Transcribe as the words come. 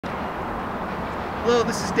Hello,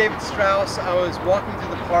 this is David Strauss. I was walking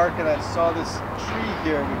through the park and I saw this tree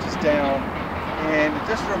here which is down, and it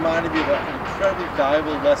just reminded me of an incredibly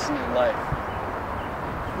valuable lesson in life.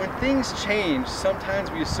 When things change,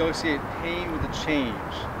 sometimes we associate pain with a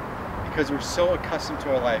change because we're so accustomed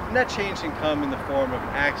to our life. And that change can come in the form of an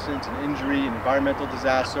accident, an injury, an environmental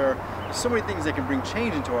disaster. There's so many things that can bring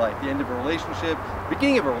change into our life. The end of a relationship, the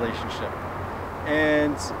beginning of a relationship.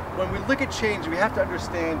 And when we look at change, we have to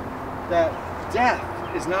understand that death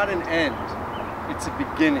is not an end, it's a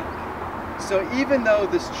beginning. So even though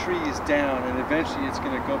this tree is down and eventually it's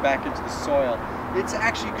going to go back into the soil, it's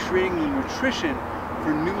actually creating the nutrition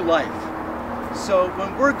for new life. So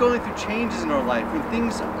when we're going through changes in our life, when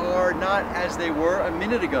things are not as they were a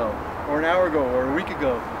minute ago, or an hour ago, or a week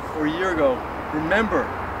ago, or a year ago, remember,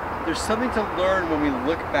 there's something to learn when we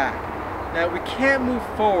look back. Now, we can't move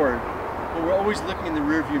forward when we're always looking in the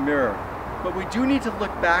rearview mirror. But we do need to look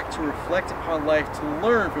back to reflect upon life, to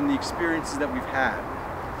learn from the experiences that we've had.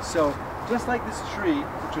 So, just like this tree,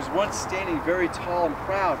 which was once standing very tall and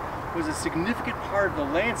proud, was a significant part of the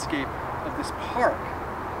landscape of this park.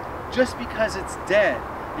 Just because it's dead,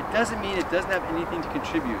 it doesn't mean it doesn't have anything to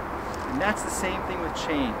contribute. And that's the same thing with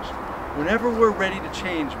change. Whenever we're ready to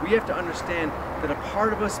change, we have to understand that a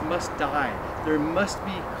part of us must die. There must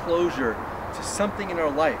be closure to something in our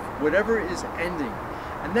life, whatever is ending.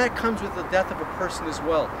 And that comes with the death of a person as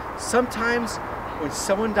well. Sometimes when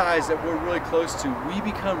someone dies that we're really close to, we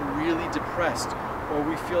become really depressed, or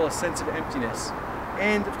we feel a sense of emptiness.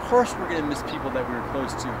 And of course we're going to miss people that we were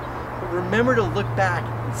close to. But remember to look back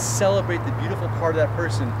and celebrate the beautiful part of that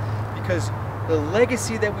person, because the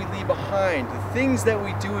legacy that we leave behind, the things that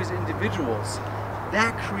we do as individuals,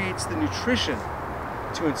 that creates the nutrition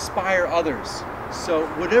to inspire others. So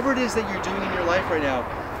whatever it is that you're doing in your life right now,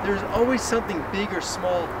 there's always something big or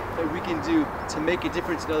small that we can do to make a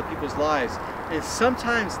difference in other people's lives. And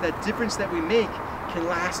sometimes that difference that we make can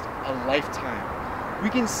last a lifetime. We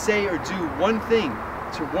can say or do one thing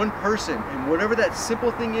to one person, and whatever that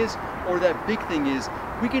simple thing is or that big thing is,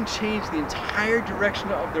 we can change the entire direction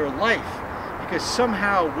of their life, because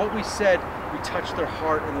somehow what we said, we touched their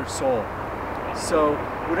heart and their soul. So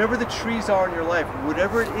whatever the trees are in your life,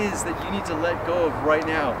 whatever it is that you need to let go of right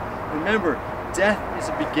now, remember, death is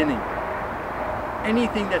a beginning.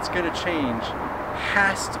 Anything that's going to change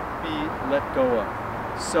has to be let go of.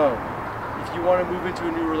 So, if you want to move into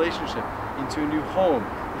a new relationship, into a new home,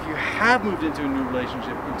 if you have moved into a new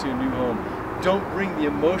relationship, into a new home, don't bring the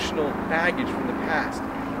emotional baggage from the past.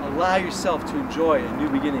 Allow yourself to enjoy a new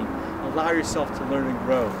beginning. Allow yourself to learn and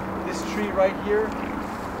grow. This tree right here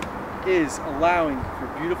is allowing for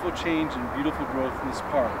beautiful change and beautiful growth in this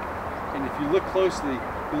park. And if you look closely,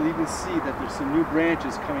 you'll even see that there's some new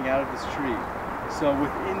branches coming out of this tree. So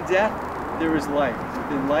within death, there is life.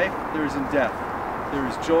 Within life, there is in death. There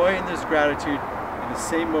is joy and there's gratitude in the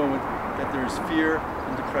same moment that there is fear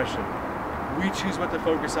and depression. We choose what to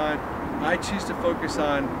focus on. I choose to focus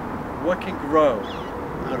on what can grow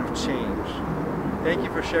out of change. Thank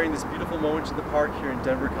you for sharing this beautiful moment in the park here in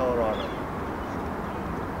Denver, Colorado.